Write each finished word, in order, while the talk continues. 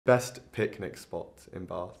Best picnic spot in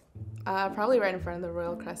Bath? Probably right in front of the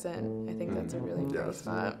Royal Crescent. I think that's a really pretty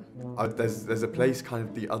spot. There's a place kind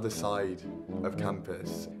of the other side of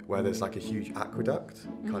campus where there's like a huge aqueduct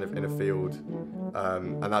kind of in a field,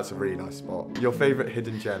 and that's a really nice spot. Your favourite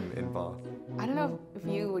hidden gem in Bath? I don't know if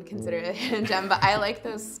you would consider it a hidden gem, but I like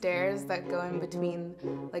those stairs that go in between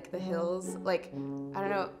like the hills. Like, I don't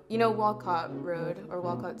know, you know Walcott Road or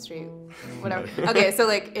Walcott Street? Whatever. Okay, so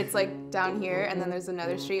like it's like down here and then there's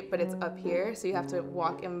another street, but it's up here, so you have to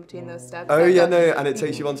walk in between those steps. Oh yeah, no, and it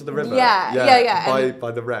takes you onto the river. Yeah.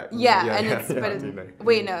 By the wreck. Yeah, yeah and yeah, it's yeah, but I it's, do know.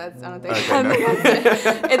 wait, no, that's, I don't think. Okay,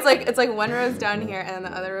 no. It's like one road's down here and then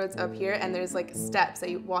the other road's up here, and there's like steps that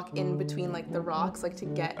you walk in between like the rocks, like to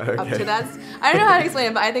get up to that. I don't know how to explain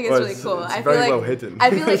it, but I think it's really cool. It's I very feel like well hidden. I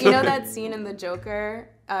feel like, you know that scene in The Joker,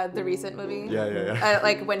 the recent movie? Yeah.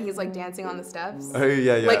 Like when he's like dancing on the steps. Oh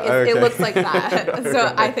yeah. Like Okay. it looks like that. So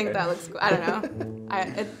Okay. I think that looks cool. I don't know.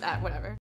 Whatever.